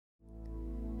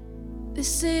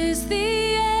This is the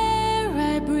air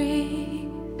I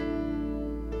breathe.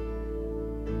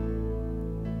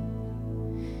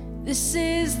 This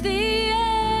is the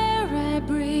air I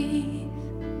breathe.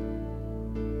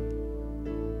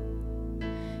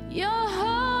 Your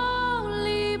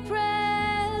holy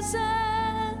presence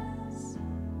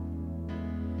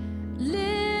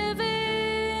living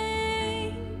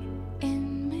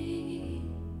in me.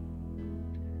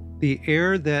 The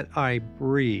air that I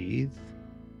breathe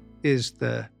is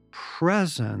the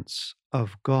presence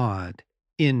of God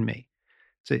in me.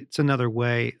 It's another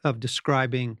way of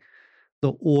describing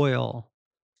the oil,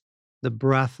 the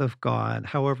breath of God,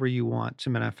 however you want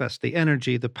to manifest the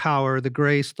energy, the power, the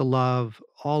grace, the love,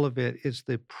 all of it is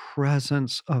the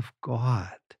presence of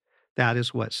God. That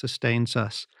is what sustains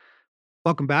us.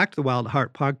 Welcome back to the Wild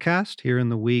Heart Podcast here in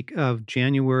the week of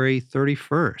January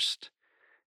 31st.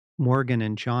 Morgan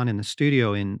and John in the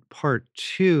studio in part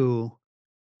 2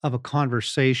 of a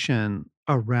conversation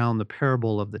around the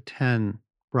parable of the 10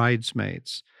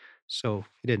 bridesmaids. So if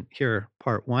you didn't hear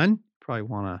part 1, probably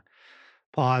want to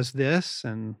pause this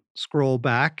and scroll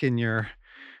back in your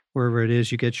wherever it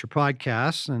is you get your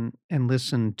podcasts and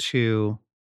listen to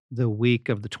the week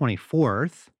of the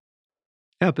 24th,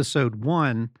 episode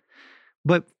 1.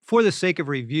 But for the sake of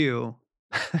review,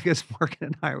 I guess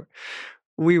Morgan and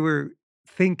we were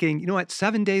thinking, you know what,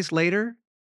 7 days later,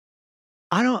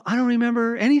 I don't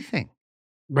remember anything.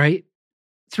 Right?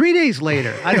 3 days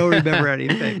later, I don't remember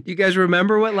anything. You guys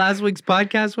remember what last week's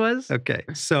podcast was? Okay,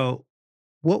 so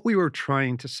what we were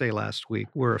trying to say last week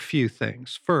were a few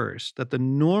things. First, that the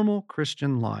normal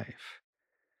Christian life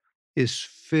is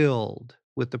filled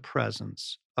with the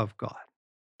presence of God.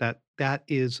 That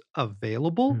is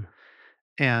available,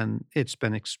 and it's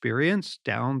been experienced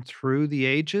down through the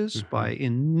ages by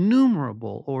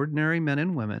innumerable ordinary men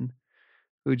and women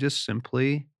who just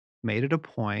simply made it a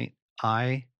point,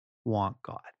 I want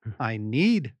God. I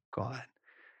need God.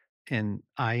 And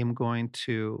I am going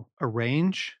to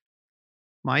arrange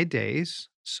my days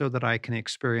so that I can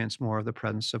experience more of the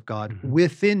presence of God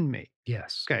within me.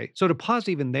 Yes. Okay, so to pause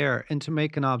even there and to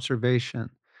make an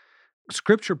observation,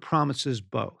 Scripture promises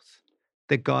both,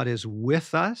 that God is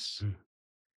with us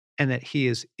and that He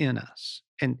is in us.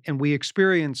 And we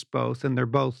experience both, and they're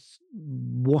both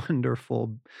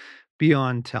wonderful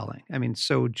beyond telling. I mean,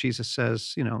 so Jesus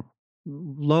says,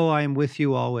 lo, I am with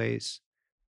you always,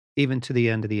 even to the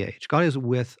end of the age. God is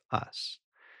with us.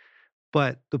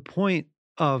 But the point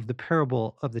of the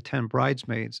parable of the 10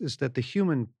 bridesmaids is that the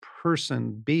human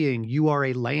person being, you are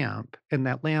a lamp, and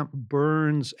that lamp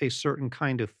burns a certain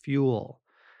kind of fuel.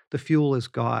 The fuel is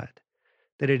God,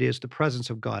 that it is the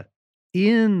presence of God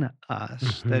in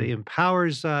us that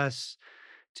empowers us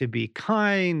to be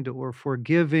kind or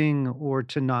forgiving or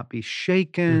to not be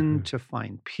shaken, to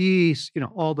find peace,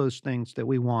 all those things that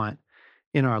we want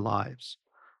in our lives.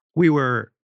 We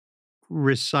were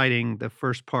reciting the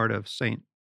first part of St.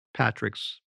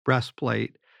 Patrick's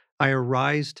breastplate. I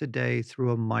arise today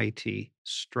through a mighty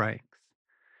strength,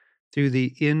 through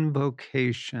the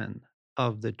invocation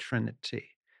of the Trinity.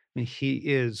 I mean, he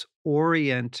is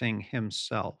orienting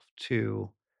himself to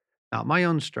not my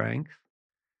own strength,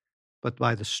 but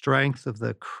by the strength of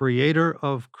the creator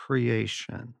of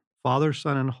creation, Father,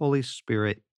 Son, and Holy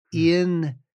Spirit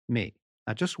in me,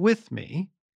 not just with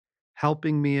me,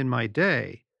 helping me in my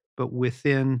day, but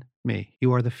within me.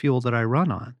 You are the fuel that I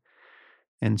run on.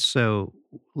 And so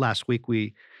last week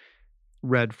we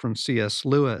read from C.S.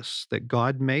 Lewis that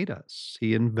God made us.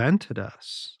 He invented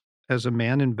us as a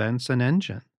man invents an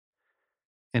engine.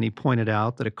 And he pointed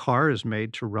out that a car is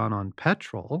made to run on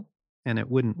petrol, and it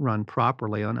wouldn't run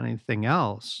properly on anything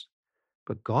else.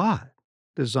 But God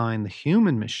designed the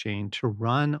human machine to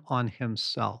run on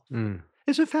himself.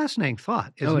 It's a fascinating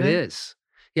thought, isn't it? Oh, it is.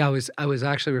 Yeah, I was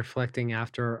actually reflecting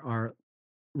after our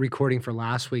recording for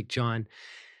last week, John,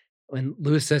 when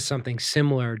Lewis says something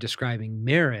similar describing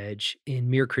marriage in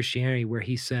Mere Christianity, where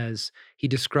he says, he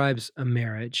describes a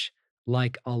marriage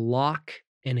like a lock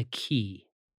and a key,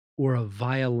 or a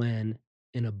violin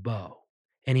and a bow.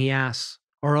 And he asks,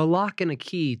 are a lock and a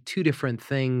key two different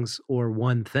things or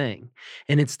one thing?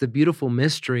 And it's the beautiful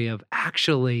mystery of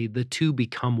actually the two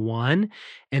become one,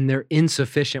 and they're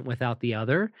insufficient without the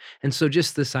other. And so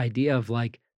just this idea of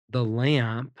like the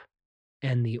lamp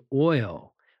and the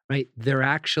oil, right? They're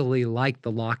actually like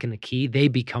the lock and the key. They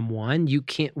become one.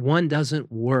 One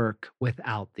doesn't work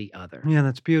without the other. Yeah,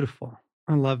 that's beautiful.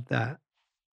 I love that.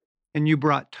 And you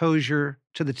brought Tozier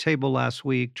to the table last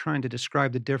week, trying to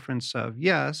describe the difference of,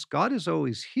 yes, God is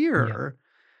always here,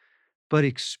 but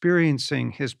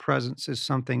experiencing his presence is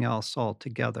something else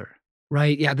altogether.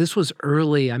 Right. Yeah, this was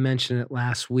early. I mentioned it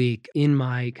last week in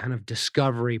my kind of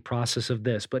discovery process of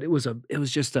this, but it was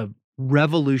just a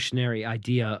revolutionary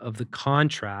idea of the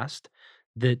contrast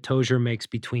that Tozer makes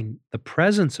between the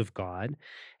presence of God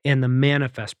and the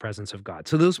manifest presence of God.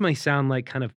 So those may sound like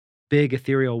kind of big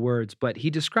ethereal words, but he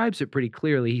describes it pretty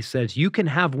clearly. He says you can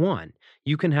have one.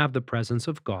 You can have the presence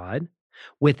of God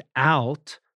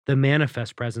without the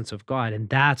manifest presence of God. And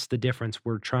that's the difference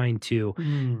we're trying to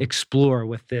Mm. explore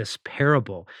with this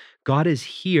parable. God is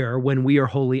here when we are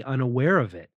wholly unaware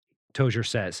of it, Tozer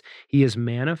says. He is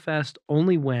manifest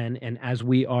only when and as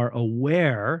we are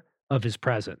aware of his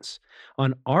presence.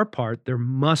 On our part, there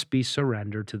must be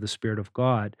surrender to the Spirit of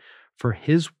God, for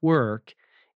his work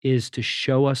is to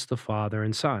show us the Father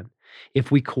and Son. If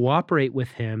we cooperate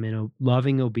with him in a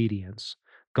loving obedience,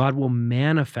 God will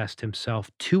manifest himself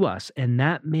to us, and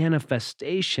that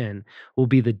manifestation will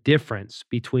be the difference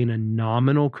between a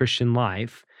nominal Christian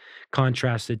life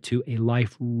contrasted to a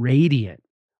life radiant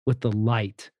with the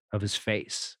light of his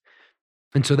face.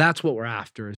 And so that's what we're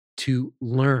after, is to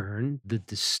learn the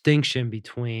distinction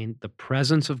between the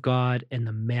presence of God and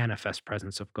the manifest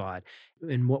presence of God.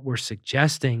 And what we're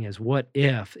suggesting is, what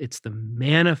if it's the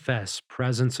manifest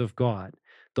presence of God,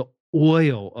 the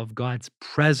oil of God's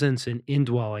presence and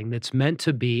indwelling that's meant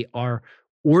to be our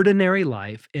ordinary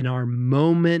life and our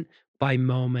moment by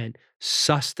moment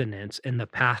sustenance and the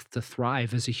path to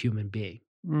thrive as a human being?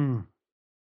 Mm.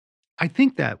 I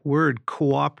think that word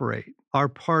cooperate, our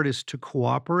part is to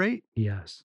cooperate.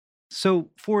 Yes. So,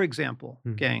 for example,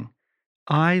 Mm. gang,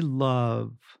 I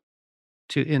love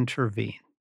to intervene.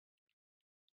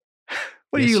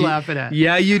 What are Yes, you laughing at?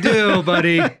 Yeah, you do,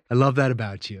 buddy. I love that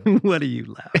about you. What are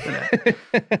you laughing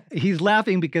at? He's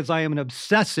laughing because I am an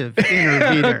obsessive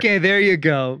intervener. Okay, there you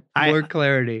go. I- More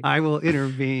clarity. I will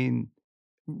intervene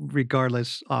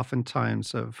regardless,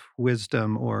 oftentimes, of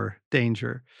wisdom or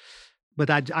danger.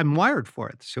 But I'm wired for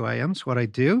it. It's who I am. It's what I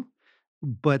do.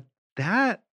 But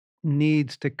that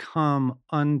needs to come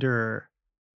under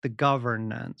the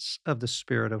governance of the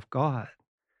Spirit of God,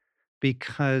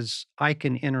 because I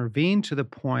can intervene to the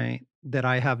point that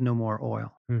I have no more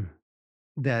oil. Hmm.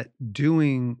 That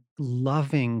doing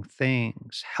loving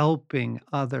things, helping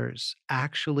others,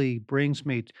 actually brings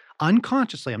me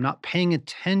unconsciously. I'm not paying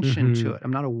attention to Mhm. it.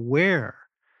 I'm not aware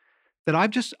that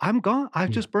I'm gone. I've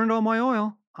Yeah. just burned all my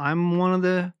oil. I'm one of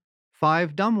the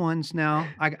 5 dumb ones now.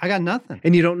 I got nothing.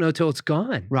 And you don't know till it's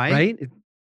gone, Right? right? It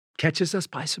catches us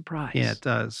by surprise. Yeah, it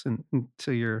does. And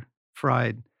until you're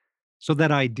fried. So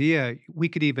that idea, we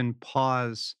could even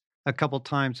pause a couple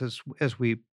times as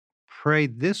we pray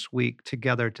this week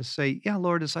together to say, yeah,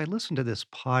 Lord, as I listen to this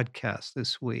podcast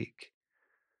this week,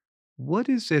 what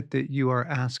is it that you are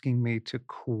asking me to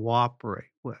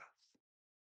cooperate with?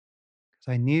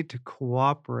 Because I need to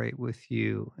cooperate with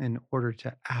you in order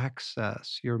to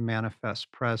access your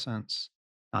manifest presence,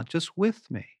 not just with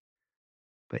me,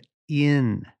 but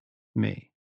in me.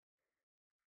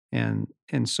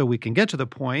 And so we can get to the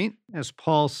point, as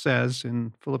Paul says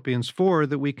in Philippians 4,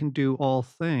 that we can do all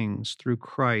things through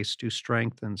Christ who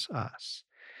strengthens us.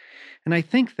 And I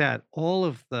think that all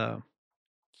of the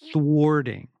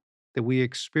thwarting that we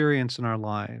experience in our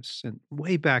lives, and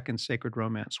way back in sacred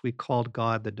romance, we called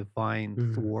God the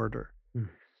divine thwarter. Mm.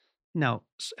 Now,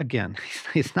 again,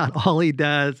 it's not all he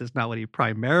does, it's not what he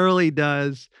primarily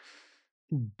does,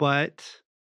 but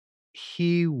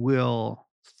he will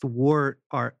thwart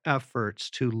our efforts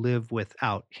to live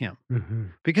without him.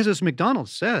 Mhm. Because as MacDonald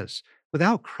says,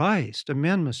 without Christ, a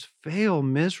man must fail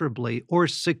miserably or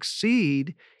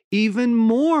succeed even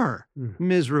more Mm.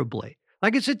 miserably.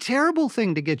 Like, it's a terrible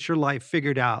thing to get your life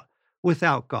figured out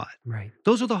without God. Right.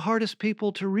 Those are the hardest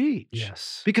people to reach.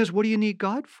 Yes. Because what do you need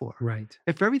God for? Right.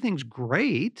 If everything's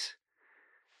great,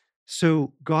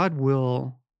 so God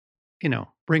will,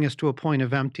 bring us to a point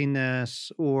of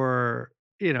emptiness, or,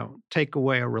 take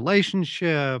away a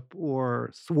relationship,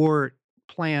 or thwart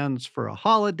plans for a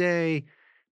holiday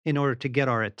in order to get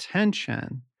our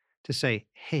attention, to say,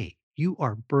 hey, you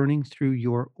are burning through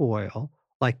your oil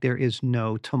like there is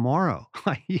no tomorrow.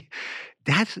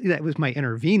 That was my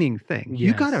intervening thing.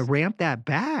 You got to Yes. ramp that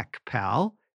back,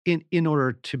 pal, in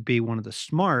order to be one of the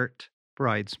smart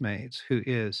bridesmaids who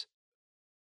is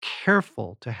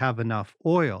careful to have enough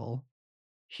oil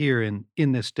here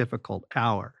in this difficult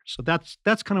hour. So that's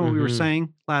kind of what we were Mhm.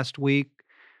 saying last week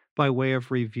by way of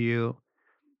review.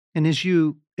 And as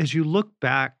you look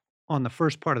back on the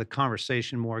first part of the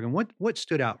conversation, Morgan, what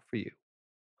stood out for you?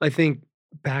 I think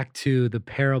back to the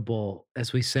parable,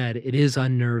 as we said, it is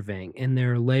unnerving and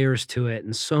there are layers to it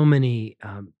and so many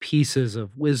pieces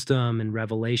of wisdom and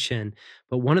revelation.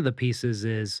 But one of the pieces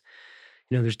is,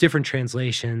 there's different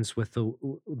translations with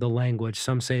the language.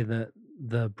 Some say that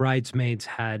the bridesmaids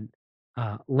had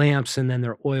lamps and then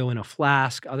their oil in a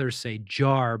flask. Others say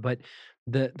jar, but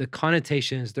the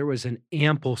connotation is there was an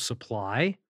ample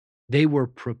supply. They were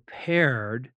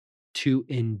prepared to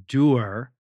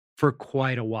endure for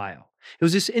quite a while. It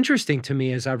was just interesting to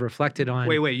me as I've reflected on.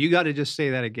 Wait, you got to just say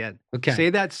that again. Okay.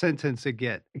 Say that sentence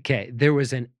again. Okay, there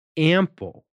was an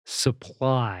ample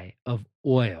supply of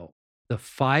oil. The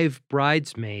 5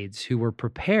 bridesmaids who were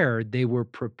prepared, they were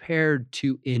prepared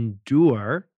to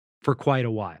endure for quite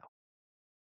a while.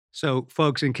 So,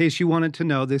 folks, in case you wanted to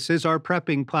know, this is our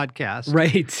prepping podcast.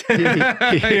 Right.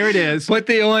 Here it is. Put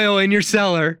the oil in your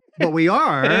cellar. But we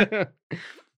are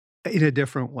in a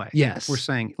different way. Yes. We're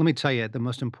saying, let me tell you, the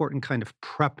most important kind of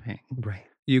prepping Right.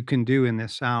 you can do in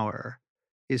this hour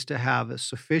is to have a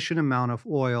sufficient amount of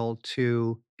oil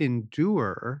to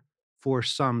endure for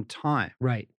some time.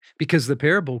 Right. Because the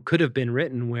parable could have been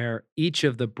written where each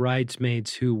of the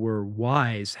bridesmaids who were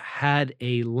wise had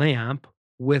a lamp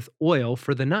with oil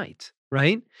for the night,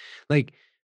 right?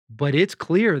 But it's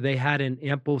clear they had an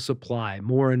ample supply,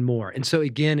 more and more. And so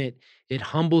again, it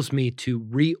humbles me to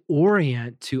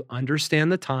reorient, to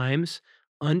understand the times,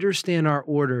 understand our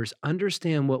orders,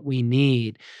 understand what we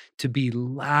need to be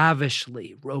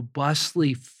lavishly,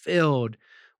 robustly filled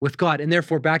with God. And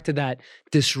therefore, back to that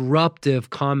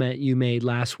disruptive comment you made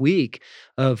last week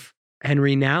of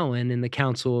Henry Nouwen in the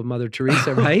Council of Mother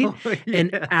Teresa, right? Yeah.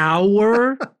 An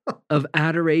hour of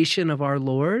adoration of our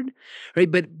Lord, right?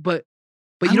 But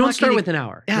you don't start with an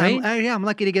hour, right? I'm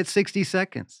lucky to get 60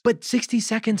 seconds. But 60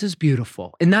 seconds is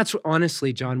beautiful. And that's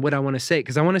honestly, John, what I want to say,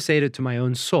 because I want to say it to my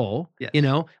own soul. Yes.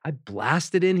 I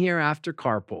blasted in here after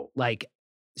carpool.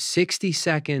 60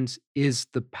 seconds is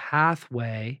the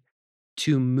pathway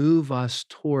to move us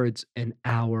towards an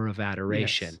hour of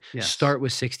adoration. Yes. Start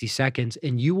with 60 seconds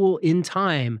and you will in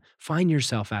time find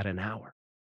yourself at an hour.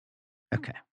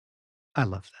 Okay. I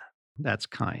love that. That's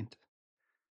kind.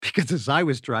 Because as I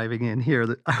was driving in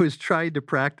here, I was trying to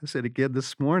practice it again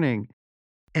this morning.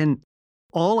 And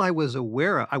all I was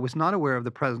aware of, I was not aware of the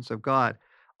presence of God.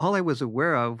 All I was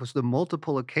aware of was the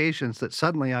multiple occasions that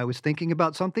suddenly I was thinking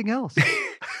about something else.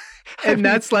 And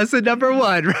that's lesson number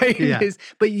 1, right? Yeah.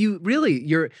 But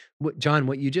John,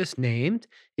 what you just named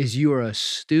is you are a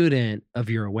student of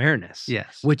your awareness.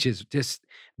 Yes. Which is just,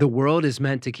 the world is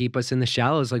meant to keep us in the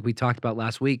shallows, like we talked about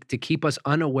last week, to keep us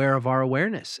unaware of our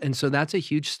awareness. And so that's a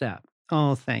huge step.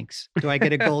 Oh, thanks. Do I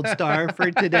get a gold star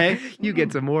for today? You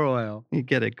get some more oil. You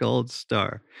get a gold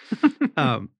star.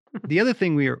 The other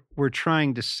thing we're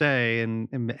trying to say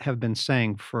and have been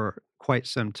saying for quite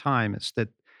some time is that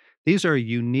these are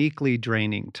uniquely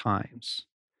draining times.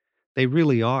 They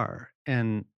really are.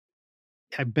 And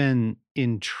I've been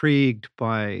intrigued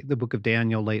by the book of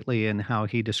Daniel lately and how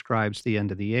he describes the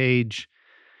end of the age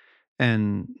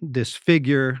and this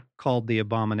figure called the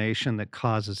abomination that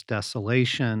causes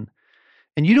desolation.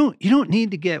 And you don't need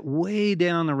to get way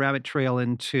down the rabbit trail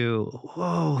into,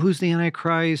 whoa, who's the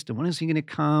Antichrist and when is he going to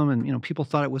come? And people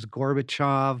thought it was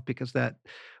Gorbachev because that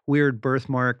weird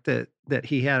birthmark that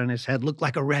he had on his head looked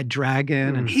like a red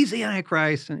dragon, and he's the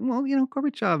Antichrist. And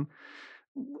Gorbachev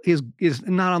is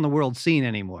not on the world scene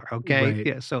anymore. Okay, Right.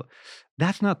 Yeah. So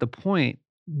that's not the point.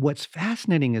 What's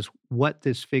fascinating is what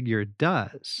this figure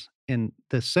does. And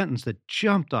the sentence that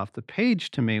jumped off the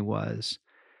page to me was,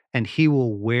 "And he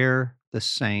will wear the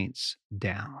saints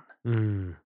down."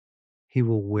 Mm. He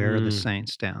will wear the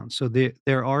saints down. So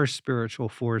there are spiritual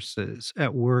forces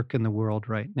at work in the world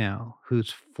right now whose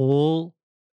full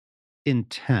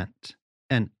intent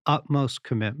and utmost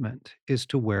commitment is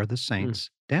to wear the saints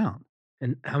down.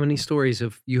 And how many stories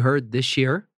have you heard this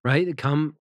year, right? That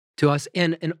come to us.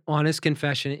 And an honest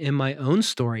confession in my own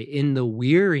story, in the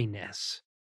weariness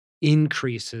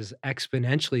increases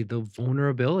exponentially the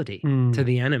vulnerability to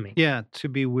the enemy. Yeah, to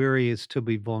be weary is to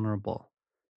be vulnerable.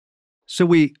 So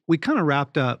we kind of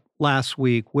wrapped up last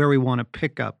week where we want to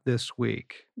pick up this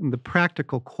week. And the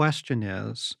practical question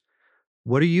is,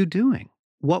 what are you doing?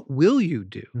 What will you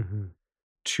do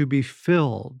to be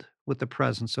filled with the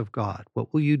presence of God?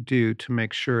 What will you do to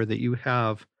make sure that you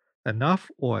have enough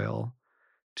oil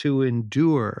to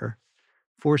endure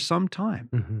for some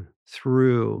time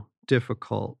through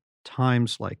difficult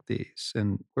times like these?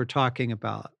 And we're talking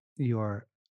about your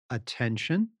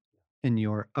attention and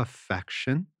your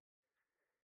affection.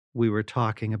 We were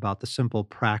talking about the simple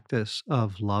practice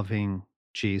of loving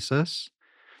Jesus.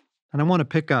 And I want to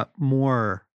pick up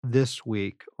more this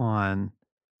week on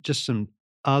just some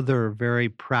other very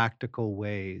practical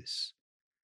ways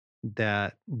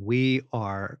that we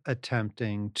are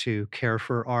attempting to care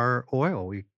for our oil.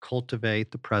 We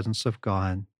cultivate the presence of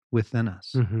God within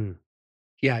us. Mhm.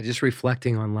 Yeah, just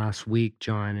reflecting on last week,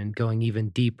 John, and going even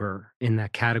deeper in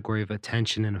that category of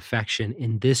attention and affection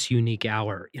in this unique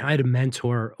hour. I had a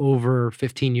mentor over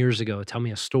 15 years ago tell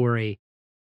me a story.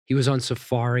 He was on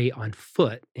safari on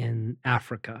foot in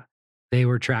Africa. They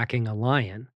were tracking a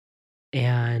lion,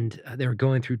 and they were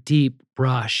going through deep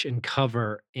brush and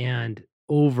cover. And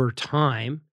over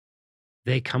time,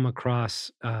 they come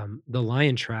across the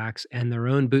lion tracks and their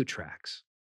own boot tracks.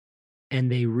 And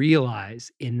they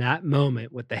realize in that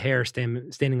moment, with the hair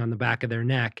standing on the back of their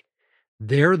neck,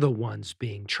 they're the ones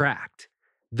being tracked.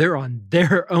 They're on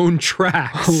their own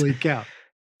tracks. Holy cow.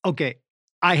 Okay,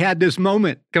 I had this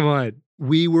moment. Come on.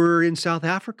 We were in South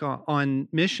Africa on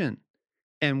mission,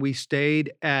 and we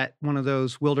stayed at one of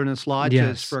those wilderness lodges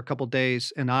Yes. for a couple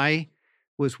days. And I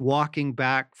was walking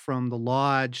back from the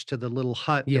lodge to the little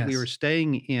hut that we Yes. were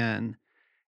staying in,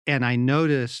 and I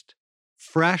noticed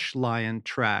fresh lion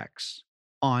tracks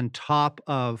on top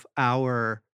of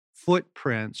our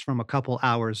footprints from a couple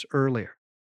hours earlier.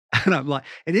 And I'm like,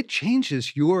 and it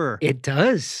changes your It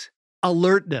does.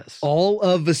 alertness. All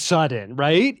of a sudden,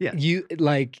 right? Yeah. You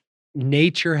like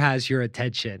nature has your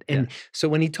attention. And so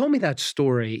when he told me that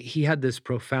story, he had this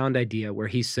profound idea where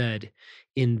he said,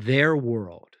 in their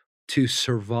world, to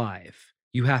survive,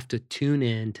 you have to tune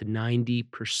in to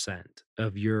 90%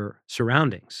 of your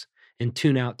surroundings and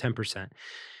tune out 10%.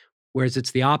 Whereas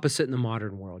it's the opposite in the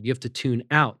modern world. You have to tune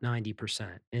out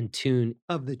 90% and tune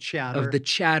Of the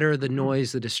chatter. the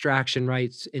noise, the distraction,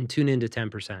 right? And tune into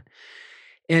 10%.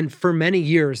 And for many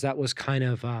years, that was kind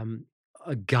of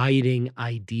a guiding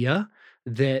idea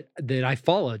that I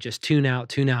followed, just tune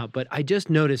out. But I just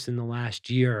noticed in the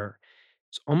last year,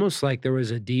 it's almost like there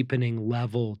was a deepening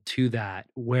level to that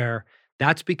where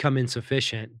that's become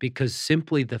insufficient because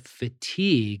simply the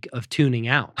fatigue of tuning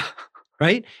out.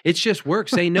 Right? It's just work.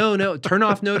 Say no, turn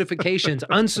off notifications,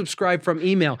 unsubscribe from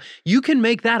email. You can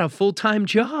make that a full-time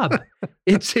job.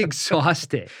 It's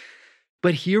exhausting.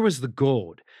 But here was the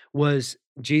gold, was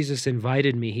Jesus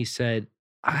invited me. He said,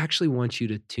 I actually want you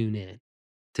to tune in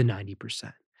to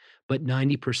 90%, but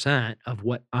 90% of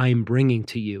what I'm bringing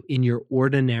to you in your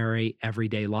ordinary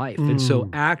everyday life. And so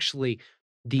actually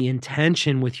the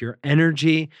intention with your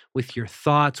energy, with your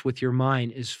thoughts, with your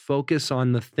mind is focus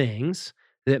on the things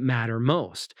that matter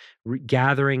most.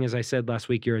 Gathering, as I said last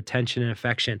week, your attention and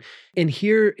affection. And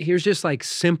here's just like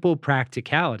simple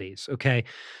practicalities, okay?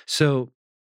 So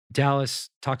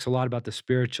Dallas talks a lot about the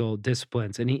spiritual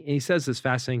disciplines, and he says this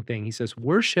fascinating thing. He says,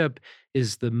 worship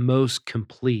is the most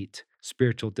complete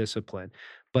spiritual discipline,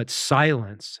 but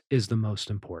silence is the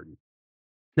most important.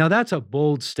 Now, that's a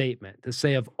bold statement to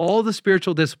say of all the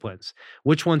spiritual disciplines,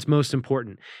 which one's most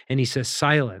important? And he says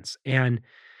silence. And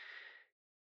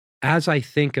as I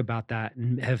think about that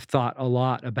and have thought a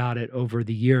lot about it over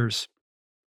the years,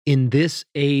 in this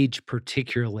age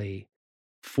particularly,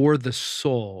 for the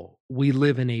soul, we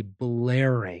live in a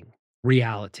blaring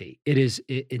reality. It is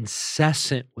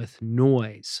incessant with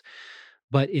noise,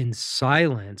 but in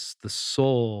silence, the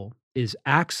soul is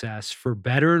access for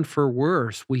better and for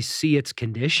worse. We see its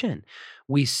condition.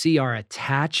 We see our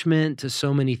attachment to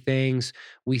so many things.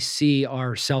 We see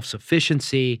our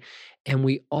self-sufficiency. And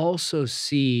we also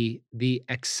see the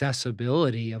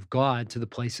accessibility of God to the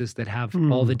places that have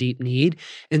all the deep need.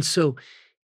 And so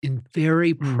in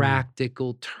very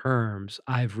practical terms,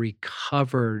 I've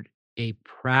recovered a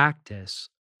practice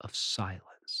of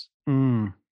silence.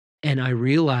 And I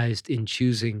realized in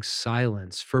choosing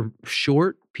silence for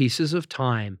short pieces of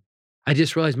time, I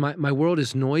just realized my world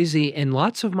is noisy, and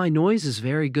lots of my noise is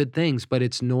very good things, but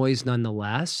it's noise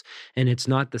nonetheless. And it's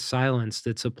not the silence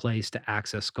that's a place to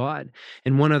access God.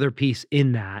 And one other piece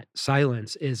in that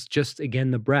silence is just,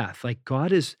 again, the breath. Like God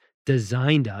has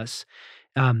designed us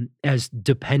as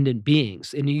dependent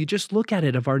beings. And you just look at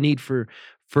it of our need for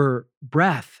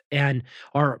breath and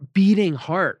our beating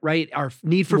heart, right? Our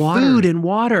need for food and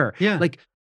water. Yeah. Like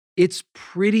it's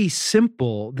pretty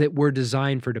simple that we're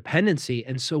designed for dependency.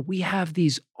 And so we have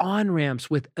these on-ramps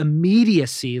with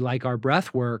immediacy, like our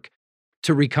breath work,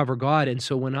 to recover God. And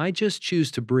so when I just choose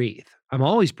to breathe, I'm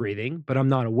always breathing, but I'm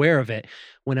not aware of it.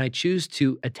 When I choose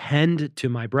to attend to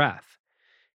my breath,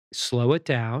 slow it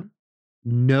down,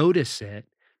 notice it,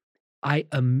 I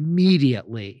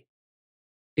immediately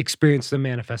experience the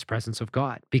manifest presence of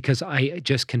God because I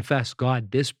just confess,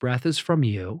 God, this breath is from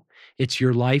you. It's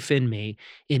your life in me.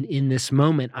 And in this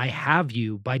moment, I have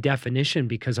you by definition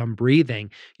because I'm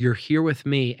breathing. You're here with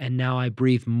me. And now I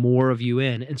breathe more of you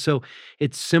in. And so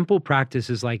it's simple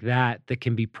practices like that that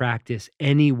can be practiced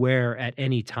anywhere at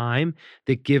any time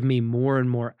that give me more and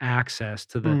more access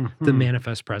to the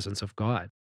manifest presence of God.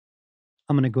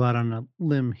 I'm going to go out on a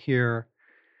limb here.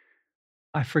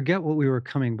 I forget what we were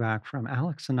coming back from.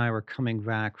 Alex and I were coming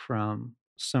back from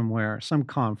somewhere, some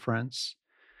conference.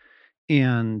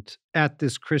 And at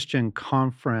this Christian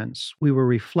conference, we were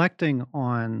reflecting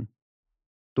on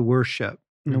the worship.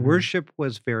 And the worship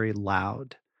was very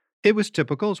loud. It was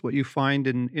typical. It's what you find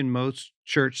in most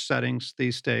church settings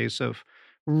these days of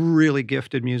really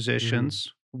gifted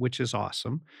musicians, which is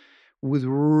awesome, with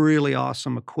really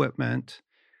awesome equipment,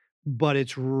 but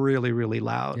it's really, really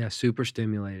loud. Yeah, super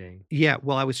stimulating. Yeah,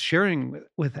 well, I was sharing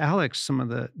with Alex some of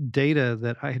the data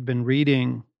that I had been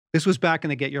reading. This was back in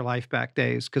the Get Your Life Back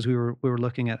days because we were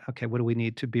looking at, okay, what do we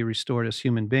need to be restored as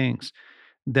human beings?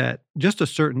 That just a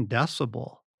certain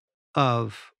decibel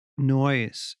of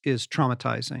noise is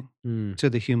traumatizing to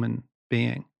the human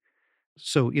being.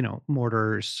 So,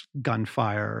 mortars,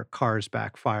 gunfire, cars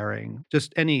backfiring,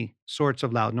 just any sorts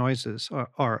of loud noises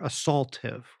are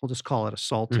assaultive. We'll just call it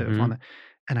assaultive on the.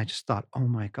 And I just thought, oh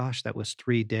my gosh, that was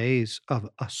 3 days of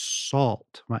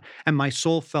assault. And my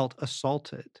soul felt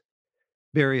assaulted,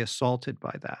 very assaulted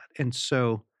by that. And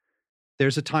so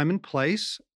there's a time and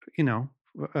place,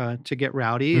 to get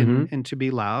rowdy and to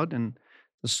be loud. And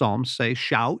the Psalms say,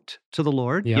 shout to the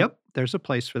Lord. Yep, there's a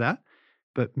place for that.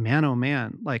 But man, oh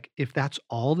man, like if that's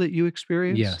all that you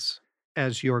experience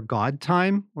as your God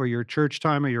time or your church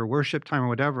time or your worship time or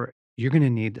whatever, you're going to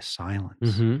need the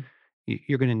silence.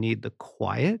 You're going to need the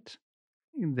quiet.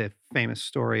 The famous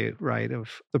story, right,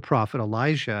 of the prophet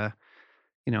Elijah.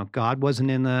 God wasn't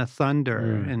in the thunder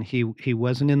and he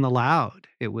wasn't in the loud.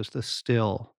 It was the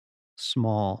still,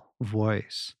 small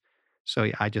voice. So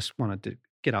yeah, I just wanted to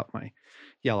get out my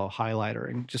yellow highlighter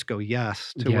and just go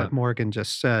yes to what Morgan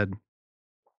just said.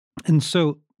 And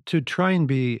so to try and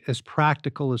be as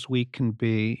practical as we can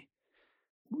be,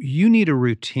 you need a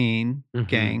routine,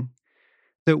 gang,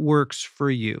 that works for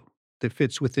you, that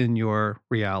fits within your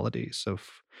realities of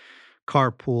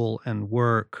carpool and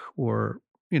work or,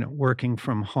 working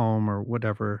from home or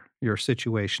whatever your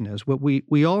situation is. But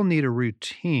we all need a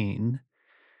routine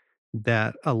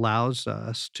that allows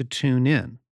us to tune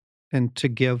in and to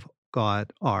give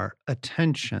God our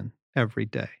attention every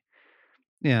day.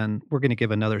 And we're going to give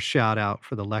another shout out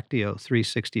for the Lectio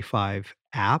 365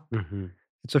 app.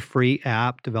 It's a free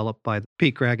app developed by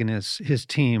Pete Gregg and his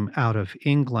team out of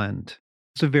England.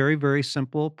 It's a very, very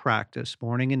simple practice,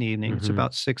 morning and evening. It's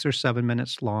about 6 or 7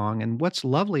 minutes long. And what's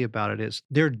lovely about it is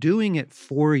they're doing it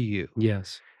for you.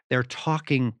 Yes. They're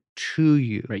talking to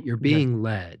you. Right. You're being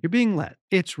led. You're being led.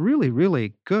 It's really,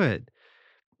 really good.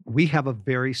 We have a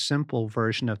very simple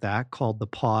version of that called the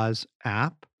Pause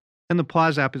app. And the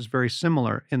Pause app is very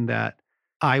similar in that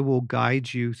I will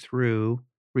guide you through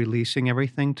releasing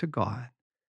everything to God,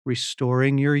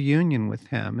 restoring your union with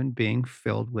Him, and being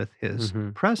filled with His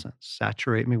presence.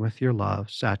 Saturate me with your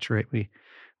love. Saturate me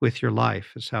with your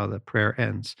life is how the prayer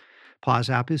ends. Pause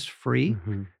app is free.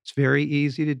 It's very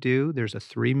easy to do. There's a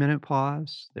 3-minute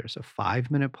pause. There's a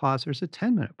 5-minute pause. There's a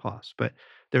 10-minute pause. But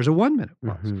there's a 1-minute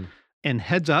pause. And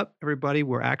heads up, everybody,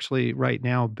 we're actually right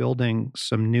now building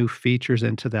some new features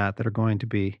into that are going to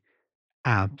be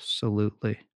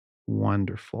absolutely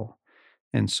wonderful.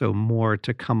 And so more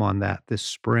to come on that this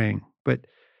spring. But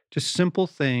just simple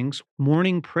things.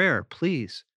 Morning prayer,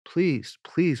 please, please,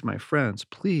 please, my friends,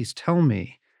 please tell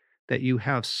me that you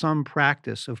have some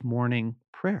practice of morning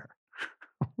prayer.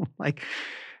 Like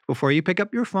before you pick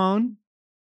up your phone,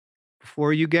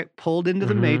 before you get pulled into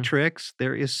the matrix,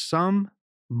 there is some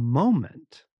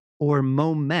moment or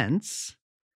moments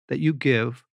that you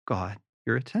give God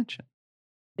your attention.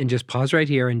 And just pause right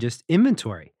here and just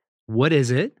inventory. What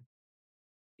is it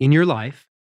in your life?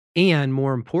 And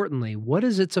more importantly, what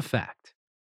is its effect?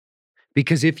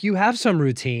 Because if you have some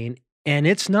routine and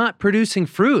it's not producing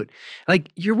fruit,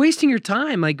 like you're wasting your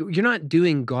time. Like you're not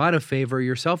doing God a favor,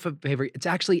 yourself a favor. It's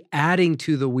actually adding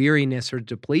to the weariness or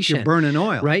depletion. You're burning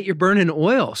oil. Right? You're burning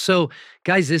oil. So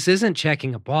guys, this isn't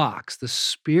checking a box. The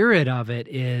spirit of it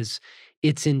is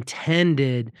it's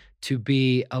intended to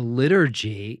be a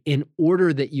liturgy in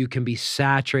order that you can be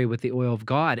saturated with the oil of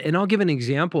God. And I'll give an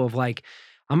example of like,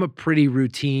 I'm a pretty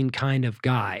routine kind of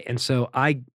guy. And so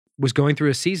I was going through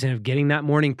a season of getting that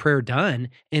morning prayer done,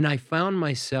 and I found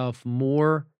myself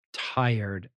more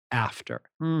tired after.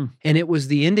 And it was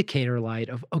the indicator light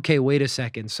of, okay, wait a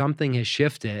second, something has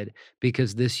shifted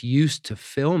because this used to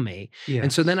fill me. Yes.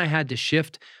 And so then I had to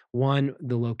shift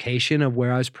the location of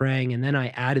where I was praying. And then I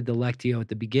added the Lectio at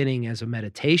the beginning as a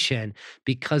meditation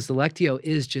because the Lectio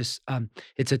is just,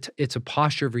 it's a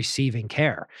posture of receiving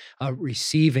care,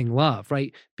 receiving love,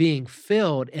 right? Being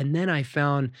filled. And then I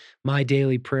found my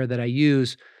daily prayer that I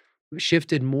use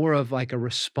shifted more of like a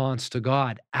response to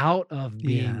God out of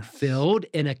being Yes. filled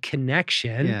in a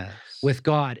connection Yes. with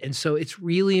God. And so it's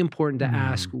really important to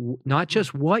ask not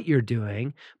just what you're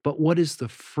doing, but what is the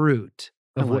fruit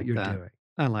I of what like you're that. doing.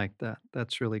 I like that.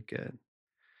 That's really good.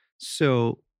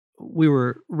 So we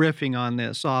were riffing on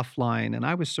this offline, and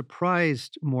I was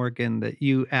surprised, Morgan, that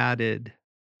you added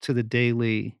to the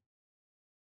daily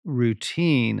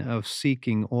routine of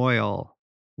seeking oil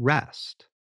rest.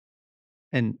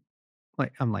 And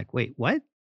I'm like, wait, what?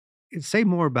 Say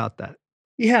more about that.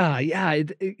 Yeah, yeah.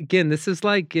 Again, this is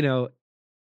like,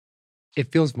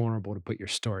 it feels vulnerable to put your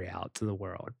story out to the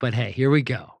world. But hey, here we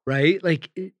go, right?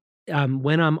 Like,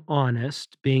 when I'm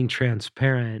honest, being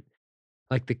transparent,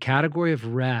 like the category of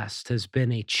rest has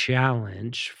been a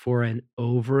challenge for an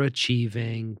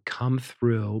overachieving come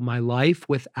through. My life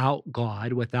without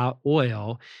God, without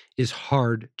oil, is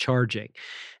hard charging.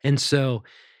 And so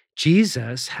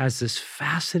Jesus has this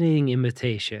fascinating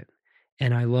invitation.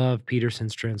 And I love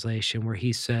Peterson's translation where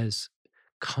he says,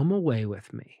 "Come away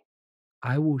with me.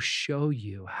 I will show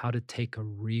you how to take a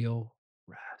real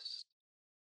rest."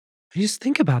 Just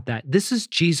think about that. This is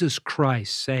Jesus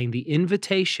Christ saying the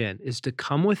invitation is to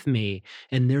come with me,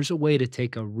 and there's a way to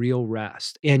take a real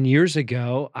rest. And years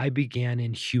ago, I began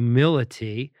in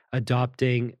humility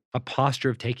adopting a posture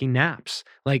of taking naps.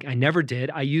 Like I never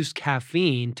did. I used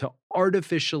caffeine to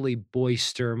artificially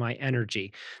bolster my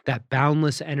energy, that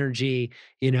boundless energy,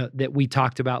 that we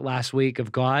talked about last week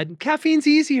of God. Caffeine's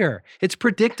easier. It's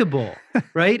predictable,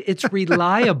 right? It's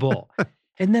reliable.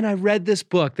 And then I read this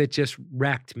book that just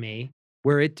wrecked me,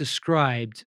 where it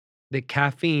described that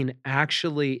caffeine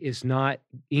actually is not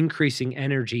increasing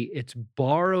energy, it's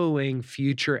borrowing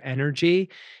future energy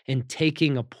and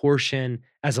taking a portion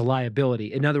as a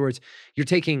liability. In other words, you're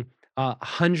taking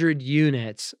 100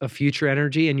 units of future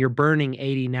energy and you're burning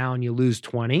 80 now and you lose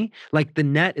 20. Like the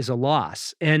net is a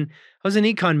loss. And I was an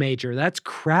econ major. That's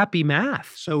crappy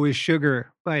math. So is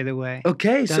sugar, by the way.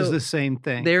 Okay, Does so the same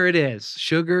thing. there it is.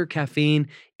 Sugar, caffeine,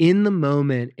 in the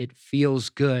moment, it feels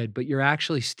good, but you're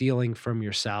actually stealing from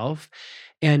yourself.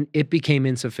 And it became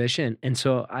insufficient. And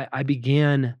so I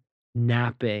began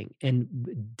napping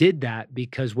and did that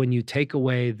because when you take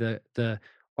away the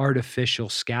artificial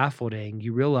scaffolding,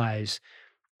 you realize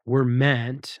we're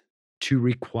meant to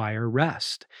require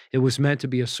rest. It was meant to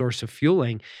be a source of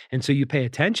fueling. And so you pay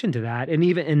attention to that.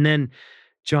 And then,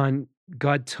 John,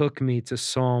 God took me to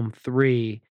Psalm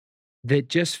 3 that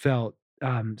just felt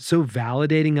so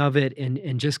validating of it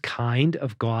and just kind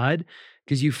of God.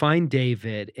 Because you find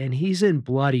David and he's in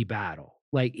bloody battle.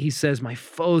 Like he says, my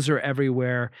foes are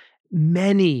everywhere.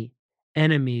 Many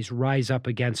enemies rise up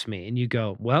against me. And you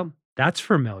go, well, that's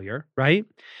familiar, right?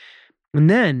 And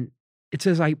then it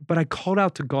says, but I called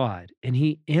out to God and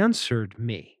he answered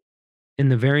me. In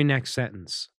the very next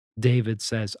sentence, David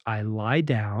says, I lie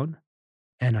down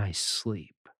and I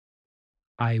sleep.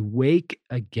 I wake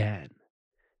again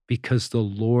because the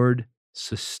Lord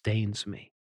sustains me.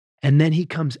 And then he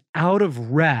comes out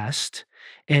of rest,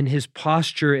 and his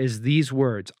posture is these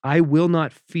words: I will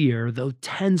not fear, though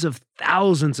tens of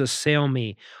thousands assail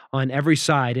me on every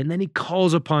side. And then he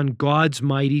calls upon God's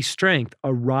mighty strength.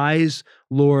 Arise,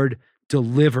 Lord,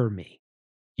 deliver me.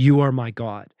 You are my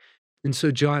God. And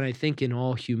so, John, I think in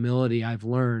all humility, I've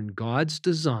learned God's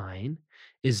design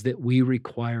is that we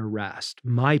require rest.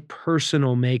 My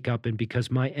personal makeup, and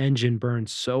because my engine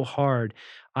burns so hard,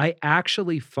 I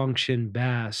actually function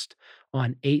best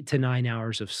on 8 to 9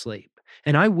 hours of sleep.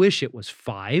 And I wish it was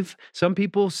 5. Some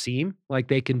people seem like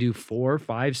they can do 4,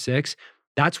 5, 6.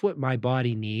 That's what my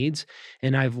body needs.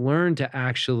 And I've learned to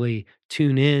actually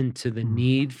tune in to the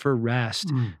need for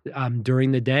rest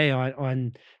during the day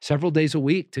on several days a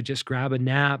week to just grab a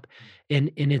nap.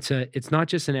 And it's not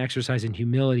just an exercise in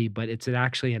humility, but it's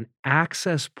actually an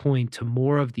access point to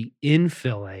more of the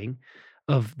infilling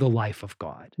of the life of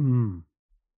God.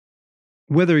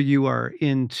 Whether you are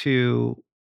into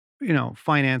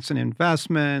finance and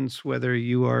investments, whether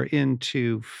you are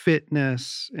into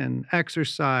fitness and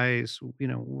exercise,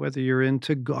 whether you're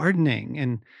into gardening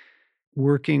and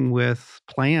working with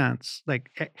plants,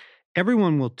 like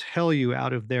everyone will tell you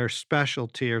out of their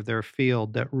specialty or their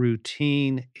field that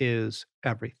routine is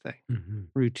everything.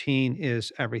 Routine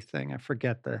is everything. I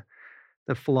forget the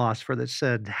philosopher that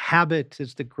said habit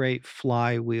is the great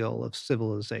flywheel of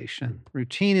civilization.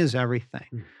 Routine is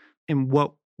everything. And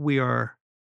what we are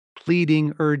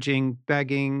pleading, urging,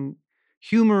 begging,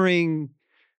 humoring,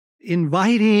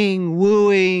 inviting,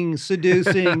 wooing,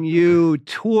 seducing you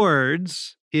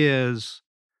towards is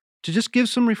to just give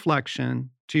some reflection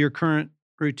to your current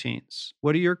routines.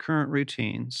 What are your current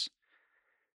routines?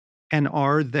 And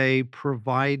are they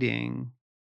providing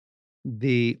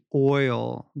the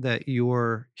oil that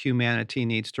your humanity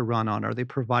needs to run on? Are they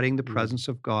providing the presence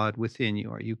of God within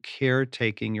you? Are you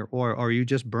caretaking your oil? Or are you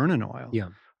just burning oil? Yeah.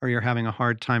 Or you're having a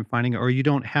hard time finding it? Or you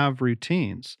don't have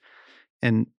routines?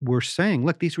 And we're saying,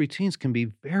 look, these routines can be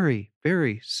very,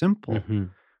 very simple. Mm-hmm.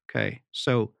 Okay.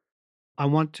 So I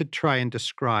want to try and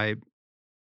describe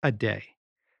a day.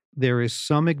 There is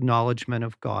some acknowledgement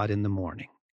of God in the morning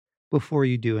before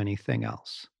you do anything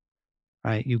else,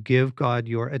 right? You give God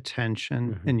your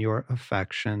attention Mm-hmm. and your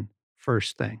affection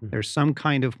first thing. Mm-hmm. There's some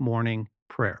kind of morning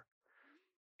prayer.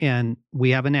 And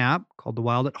we have an app called the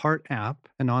Wild at Heart app.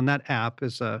 And on that app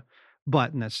is a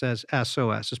button that says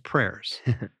SOS, is prayers.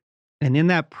 And in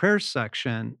that prayer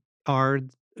section are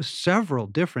several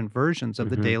different versions of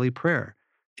the Mhm. daily prayer.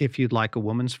 If you'd like a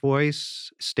woman's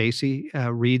voice, Stacy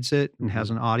reads it and has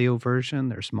an audio version.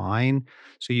 There's mine.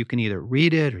 So you can either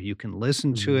read it or you can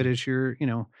listen to it as you're,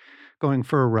 going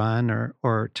for a run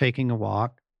or taking a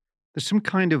walk. There's some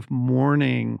kind of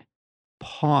morning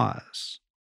pause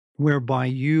whereby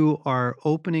you are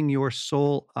opening your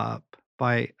soul up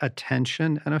by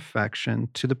attention and affection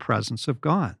to the presence of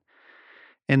God.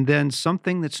 And then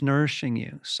something that's nourishing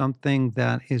you, something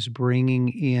that is bringing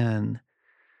in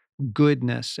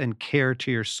goodness and care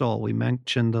to your soul. We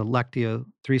mentioned the Lectio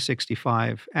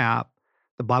 365 app.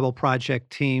 The Bible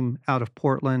Project team out of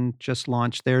Portland just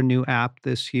launched their new app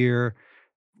this year.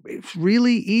 It's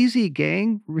really easy,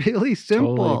 gang, really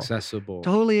simple.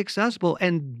 Totally accessible.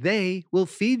 And they will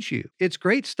feed you. It's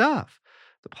great stuff.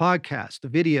 The podcast, the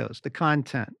videos, the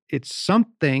content. It's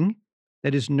something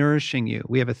that is nourishing you.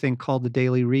 We have a thing called the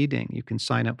daily reading. You can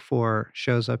sign up for,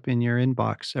 shows up in your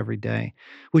inbox every day,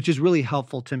 which is really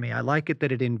helpful to me. I like it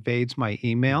that it invades my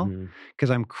email because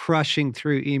I'm crushing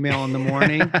through email in the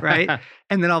morning, right?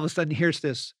 And then all of a sudden, here's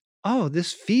this,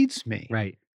 this feeds me.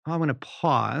 Right. I'm going to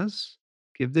pause,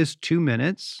 give this 2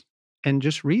 minutes, and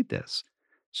just read this.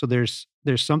 So there's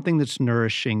something that's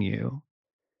nourishing you.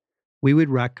 We would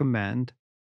recommend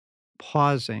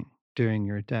pausing during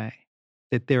your day.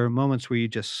 That there are moments where you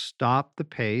just stop the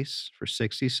pace for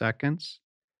 60 seconds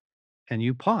and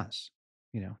you pause,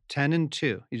 10 and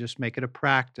 2. You just make it a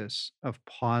practice of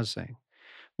pausing.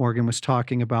 Morgan was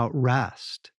talking about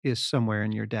rest is somewhere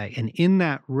in your day. And in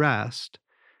that rest,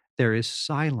 there is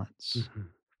silence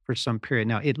for some period.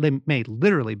 Now, it may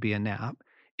literally be a nap.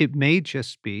 It may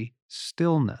just be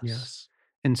stillness. Yes.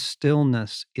 And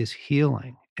stillness is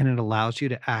healing, and it allows you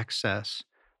to access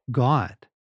God.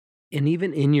 And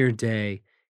even in your day,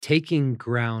 taking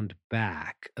ground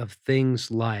back of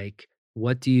things like,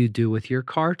 what do you do with your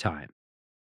car time?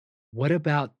 What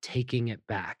about taking it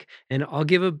back? And I'll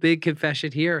give a big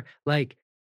confession here. Like,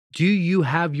 do you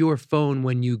have your phone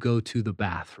when you go to the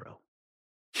bathroom?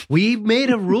 We made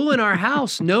a rule in our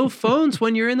house, no phones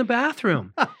when you're in the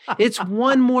bathroom. It's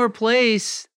one more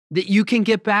place that you can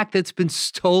get back that's been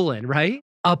stolen, right?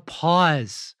 A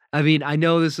pause. I mean, I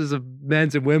know this is a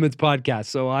men's and women's podcast,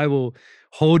 so I will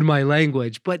hold my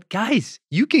language. But guys,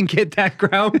 you can get that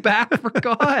ground back for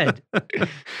God.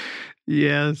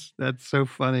 Yes, that's so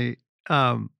funny.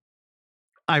 I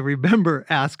remember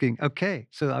asking,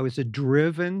 so I was a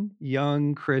driven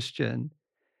young Christian.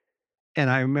 And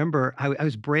I remember I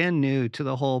was brand new to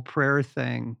the whole prayer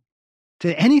thing,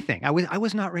 to anything. I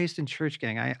was not raised in church,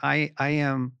 gang.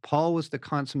 Paul was the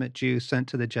consummate Jew sent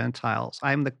to the Gentiles.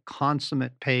 I am the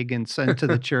consummate pagan sent to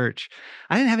the church.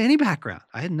 I didn't have any background.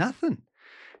 I had nothing.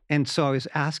 And so I was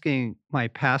asking my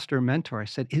pastor mentor, I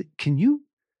said, can you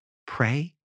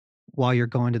pray while you're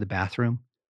going to the bathroom?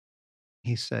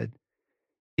 He said,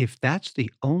 if that's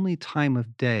the only time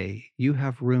of day you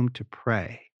have room to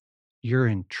pray, you're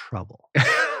in trouble.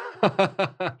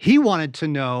 He wanted to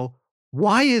know,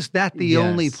 why is that the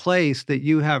only place that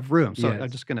you have room? So I'm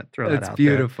just going to throw that out there. That's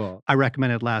beautiful. I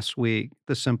recommended last week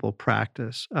the simple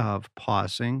practice of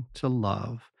pausing to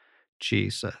love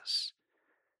Jesus.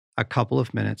 A couple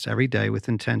of minutes every day with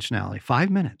intentionality. 5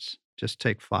 minutes. Just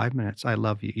take 5 minutes. I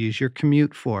love you. Use your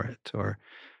commute for it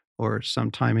or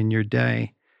sometime in your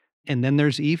day. And then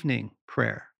there's evening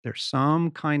prayer. There's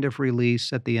some kind of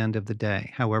release at the end of the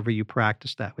day, however you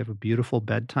practice that. We have a beautiful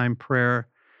bedtime prayer.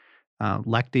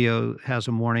 Lectio has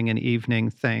a morning and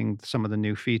evening thing. Some of the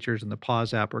new features in the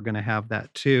Pause app are going to have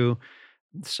that too.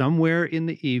 Somewhere in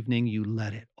the evening, you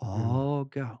let it all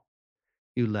go.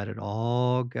 You let it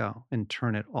all go and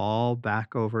turn it all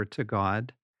back over to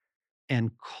God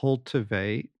and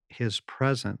cultivate his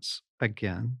presence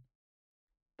again.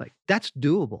 Like, that's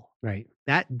doable. Right.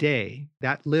 That day,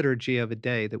 that liturgy of a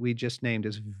day that we just named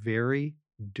is very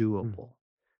doable.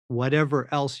 whatever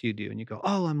else you do. And you go,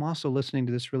 oh, I'm also listening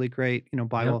to this really great,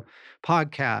 Bible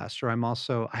podcast, or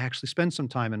I actually spend some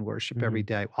time in worship every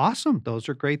day. Awesome. Those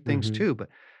are great things too. But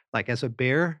like as a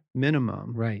bare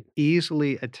minimum, Right.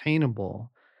 easily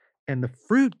attainable. And the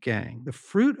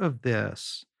fruit of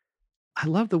this, I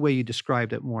love the way you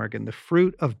described it, Morgan, the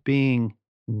fruit of being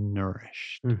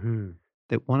nourished.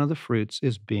 That one of the fruits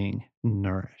is being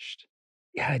nourished.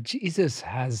 Yeah, Jesus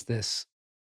has this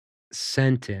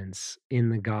sentence in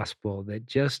the gospel that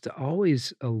just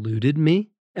always eluded me,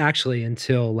 actually,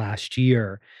 until last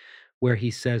year, where he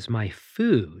says, "My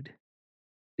food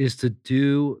is to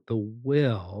do the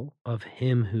will of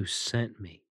him who sent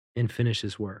me and finish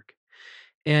his work."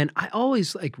 And I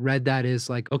always read that as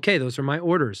okay, those are my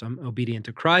orders. I'm obedient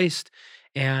to Christ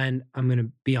and I'm going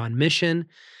to be on mission.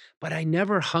 But I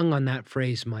never hung on that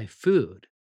phrase, my food.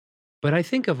 But I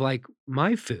think of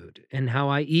my food and how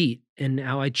I eat and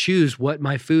how I choose what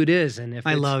my food is. And if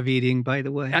I love eating, by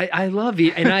the way. I love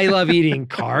eating, and I love eating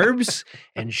carbs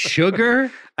and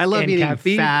sugar. I love and eating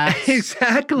caffeine. fats.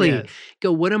 Exactly. Yes.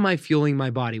 Go, what am I fueling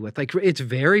my body with? It's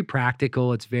very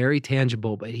practical. It's very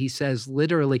tangible. But he says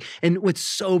literally, and what's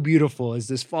so beautiful is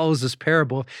this follows this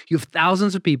parable. You have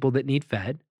thousands of people that need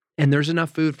fed, and there's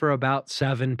enough food for about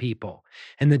 7 people.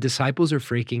 And the disciples are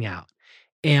freaking out.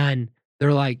 And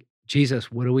they're like,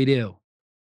 Jesus, what do?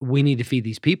 We need to feed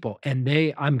these people. And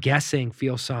they, I'm guessing,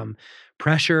 feel some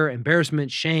pressure,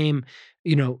 embarrassment, shame,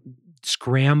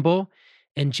 scramble.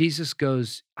 And Jesus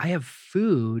goes, I have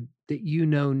food that you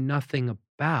know nothing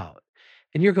about.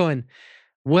 And you're going,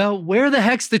 well, where the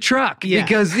heck's the truck? Yeah.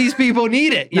 Because these people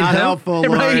need it. Not helpful,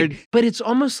 Lord. But it's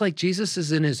almost like Jesus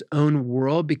is in his own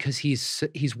world because he's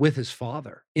with his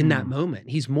Father in that moment.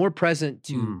 He's more present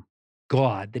to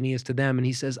God than he is to them. And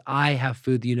he says, I have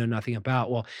food that you know nothing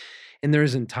about. Well, and there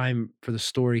isn't time for the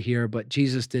story here, but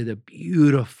Jesus did a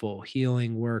beautiful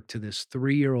healing work to this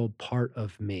 3-year-old part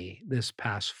of me this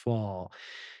past fall.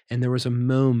 And there was a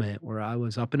moment where I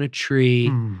was up in a tree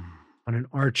on an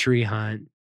archery hunt,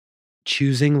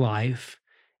 choosing life.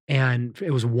 And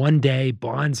it was one day,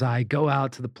 bonsai, go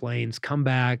out to the plains, come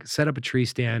back, set up a tree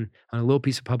stand on a little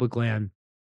piece of public land.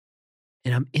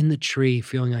 And I'm in the tree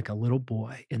feeling like a little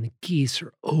boy, and the geese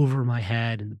are over my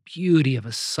head and the beauty of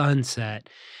a sunset.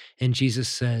 And Jesus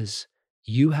says,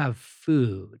 you have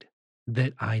food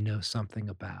that I know something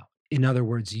about. In other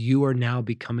words, you are now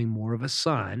becoming more of a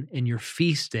son and you're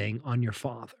feasting on your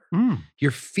Father.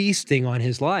 You're feasting on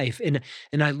his life. And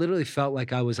I literally felt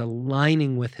like I was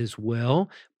aligning with his will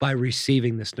by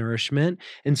receiving this nourishment.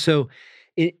 And so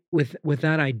with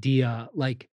that idea,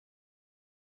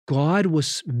 God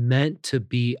was meant to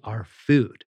be our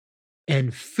food.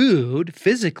 And food,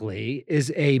 physically,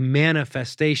 is a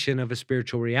manifestation of a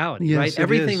spiritual reality, Yes, right? it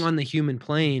Everything is. on the human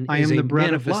plane I is am a the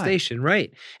bread of life. manifestation,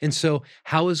 right? And so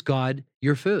how is God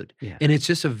your food? Yeah. And it's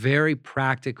just a very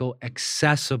practical,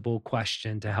 accessible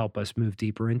question to help us move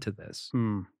deeper into this.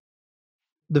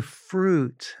 The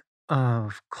fruit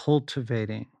of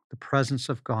cultivating the presence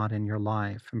of God in your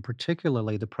life, and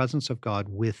particularly the presence of God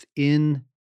within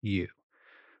you.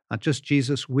 Not just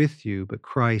Jesus with you, but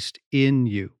Christ in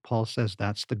you. Paul says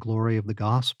that's the glory of the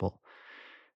gospel.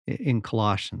 In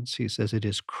Colossians, he says it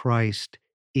is Christ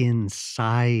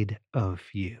inside of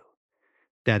you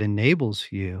that enables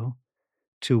you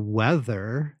to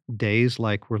weather days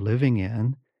like we're living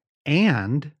in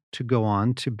and to go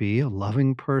on to be a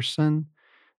loving person,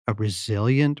 a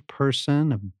resilient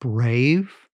person, a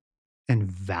brave and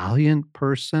valiant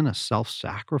person, a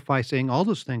self-sacrificing, all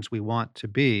those things we want to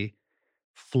be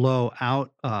flow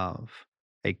out of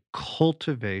a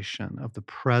cultivation of the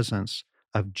presence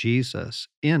of Jesus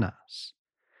in us.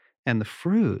 And the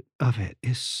fruit of it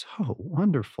is so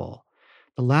wonderful.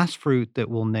 The last fruit that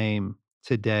we'll name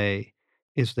today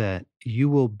is that you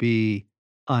will be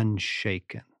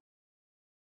unshaken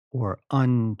or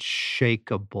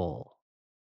unshakable.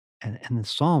 And the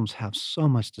Psalms have so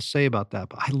much to say about that.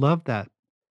 But I love that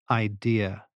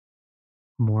idea,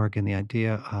 Morgan, the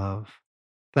idea of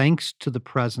thanks to the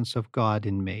presence of God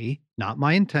in me, not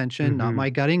my intention, not my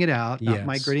gutting it out, not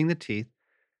my Yes. gritting the teeth.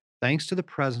 Thanks to the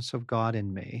presence of God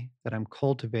in me that I'm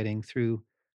cultivating through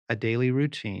a daily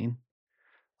routine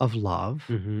of love,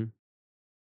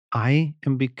 I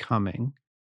am becoming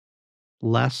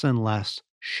less and less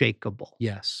shakeable.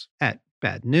 Yes. At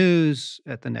bad news,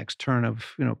 at the next turn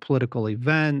of political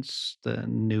events, the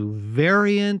new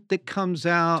variant that comes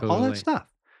out, all that Totally. stuff,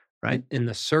 right? In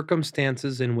the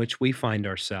circumstances in which we find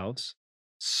ourselves,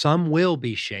 some will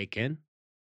be shaken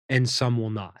and some will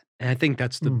not. And I think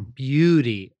that's the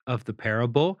beauty of the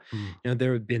parable.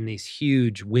 There have been these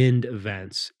huge wind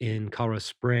events in Colorado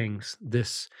Springs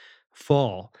this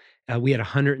fall. we had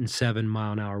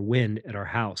 107-mile-an-hour wind at our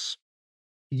house.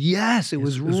 Yes, it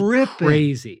was It was ripping.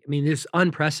 crazy. I mean, it's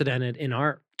unprecedented in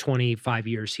our 25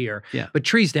 years here, Yeah. but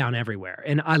trees down everywhere.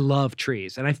 And I love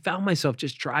trees. And I found myself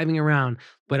just driving around,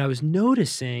 but I was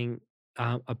noticing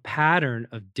a pattern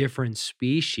of different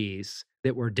species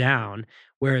that were down,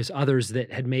 whereas others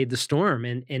that had made the storm.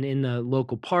 And in the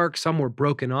local park, some were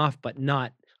broken off, but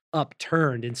not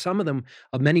upturned. And some of them,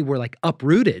 many were like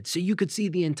uprooted. So you could see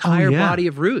the entire yeah. body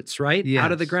of roots, right?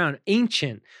 Out of the Yes. ground,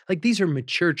 ancient. Like these are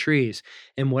mature trees.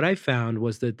 And what I found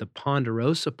was that the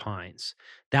ponderosa pines,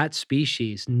 that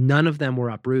species, none of them were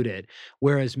uprooted,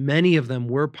 whereas many of them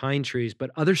were pine trees,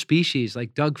 but other species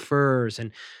like Doug firs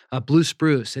and blue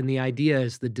spruce. And the idea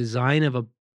is the design of a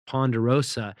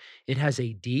ponderosa, it has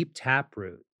a deep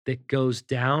taproot that goes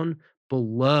down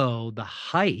below the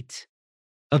height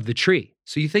of the tree.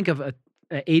 So you think of a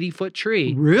 80-foot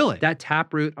tree. Really? That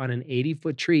taproot on an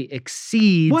 80-foot tree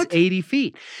exceeds What? 80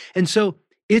 feet. And so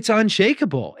it's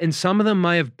unshakable. And some of them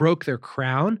might have broke their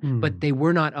crown, but they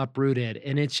were not uprooted.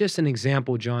 And it's just an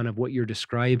example, John, of what you're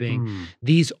describing.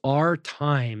 These are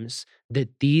times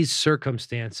that these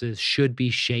circumstances should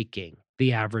be shaking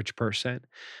the average person.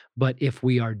 But if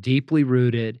we are deeply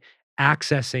rooted,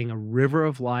 accessing a river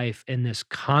of life and this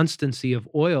constancy of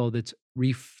oil that's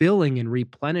refilling and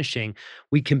replenishing,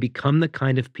 we can become the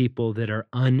kind of people that are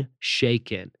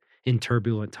unshaken in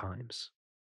turbulent times.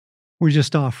 We're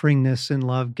just offering this in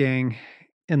love, gang.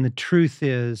 And the truth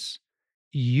is,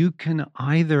 you can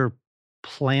either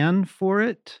plan for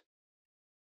it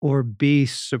or be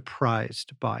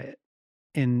surprised by it.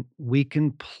 And we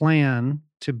can plan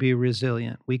to be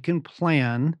resilient. We can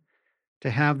plan to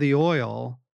have the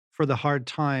oil for the hard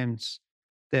times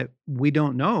that we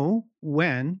don't know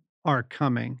when are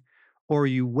coming, or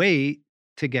you wait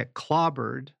to get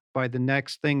clobbered by the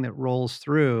next thing that rolls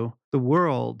through the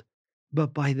world.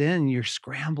 But by then you're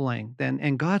scrambling.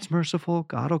 And God's merciful.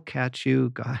 God will catch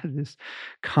you. God is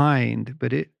kind.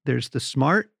 But there's the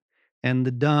smart and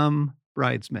the dumb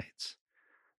bridesmaids,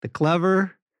 the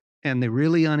clever and the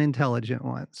really unintelligent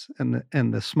ones.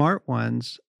 And the smart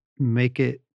ones make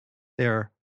it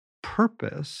their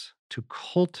purpose to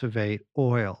cultivate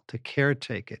oil, to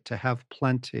caretake it, to have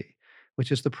plenty,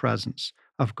 which is the presence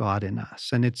of God in us.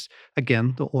 And it's,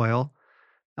 again, the oil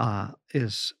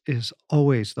is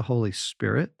always the Holy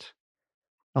Spirit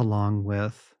along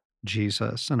with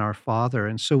Jesus and our Father.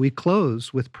 And so we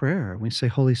close with prayer. We say,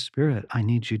 Holy Spirit, I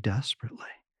need you desperately.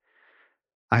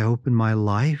 I open my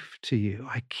life to you.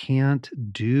 I can't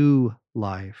do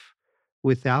life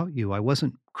without you. I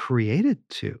wasn't created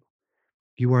to.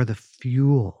 You are the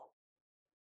fuel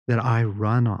that I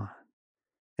run on.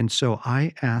 And so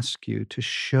I ask you to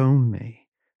show me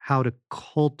how to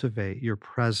cultivate your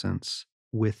presence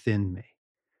within me,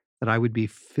 that I would be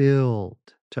filled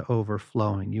to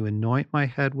overflowing. You anoint my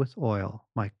head with oil,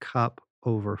 my cup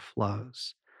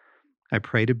overflows. I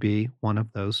pray to be one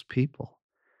of those people.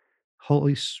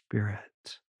 Holy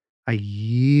Spirit, I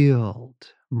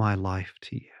yield my life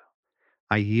to you.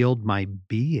 I yield my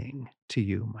being to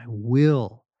you, my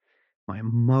will, my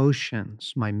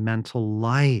emotions, my mental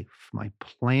life, my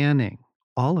planning,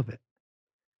 all of it,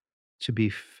 to be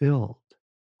filled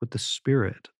with the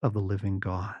Spirit of the living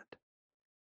God.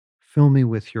 Fill me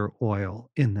with your oil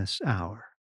in this hour.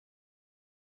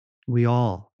 We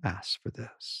all ask for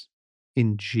this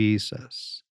in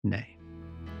Jesus' name.